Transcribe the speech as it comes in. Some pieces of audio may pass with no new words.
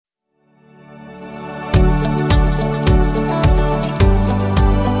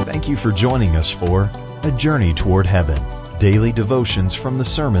you for joining us for A Journey Toward Heaven, daily devotions from the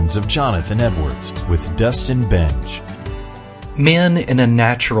sermons of Jonathan Edwards with Dustin Benge. Men in a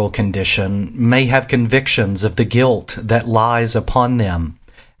natural condition may have convictions of the guilt that lies upon them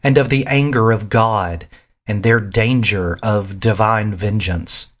and of the anger of God and their danger of divine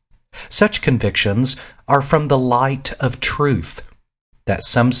vengeance. Such convictions are from the light of truth. That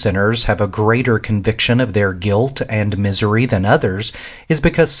some sinners have a greater conviction of their guilt and misery than others is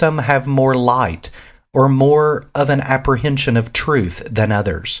because some have more light or more of an apprehension of truth than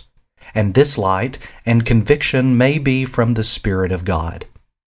others. And this light and conviction may be from the Spirit of God.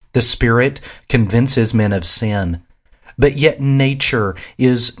 The Spirit convinces men of sin, but yet nature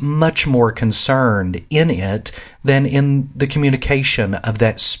is much more concerned in it than in the communication of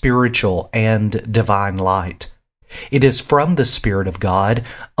that spiritual and divine light. It is from the Spirit of God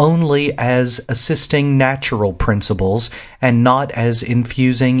only as assisting natural principles and not as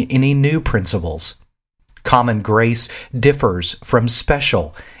infusing any new principles. Common grace differs from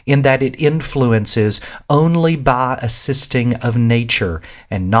special in that it influences only by assisting of nature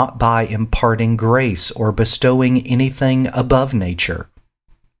and not by imparting grace or bestowing anything above nature.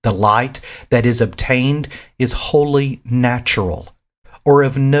 The light that is obtained is wholly natural, or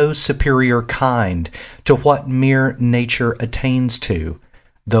of no superior kind to what mere nature attains to,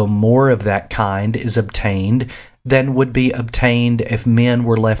 though more of that kind is obtained than would be obtained if men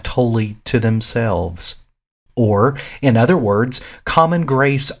were left wholly to themselves. Or, in other words, common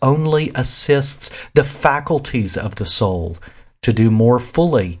grace only assists the faculties of the soul to do more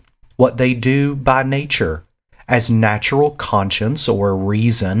fully what they do by nature, as natural conscience or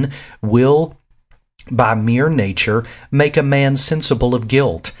reason will, by mere nature, make a man sensible of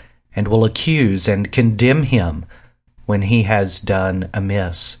guilt, and will accuse and condemn him when he has done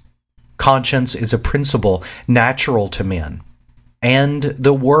amiss. Conscience is a principle natural to men, and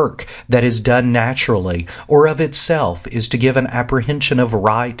the work that is done naturally or of itself is to give an apprehension of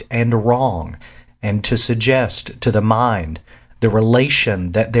right and wrong, and to suggest to the mind the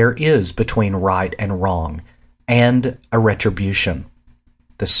relation that there is between right and wrong, and a retribution.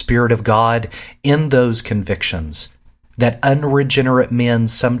 The Spirit of God in those convictions that unregenerate men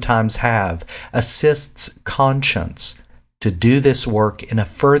sometimes have assists conscience to do this work in a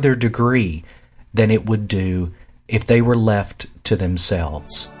further degree than it would do if they were left to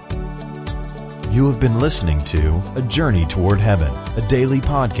themselves. You have been listening to A Journey Toward Heaven, a daily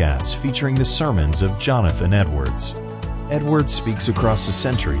podcast featuring the sermons of Jonathan Edwards. Edwards speaks across the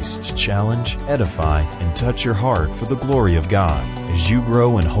centuries to challenge, edify, and touch your heart for the glory of God as you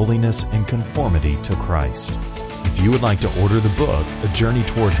grow in holiness and conformity to Christ. If you would like to order the book, A Journey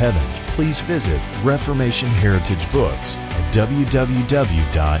Toward Heaven, please visit Reformation Heritage Books at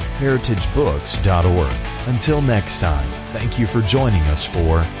www.heritagebooks.org. Until next time, thank you for joining us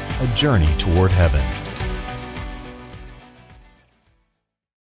for A Journey Toward Heaven.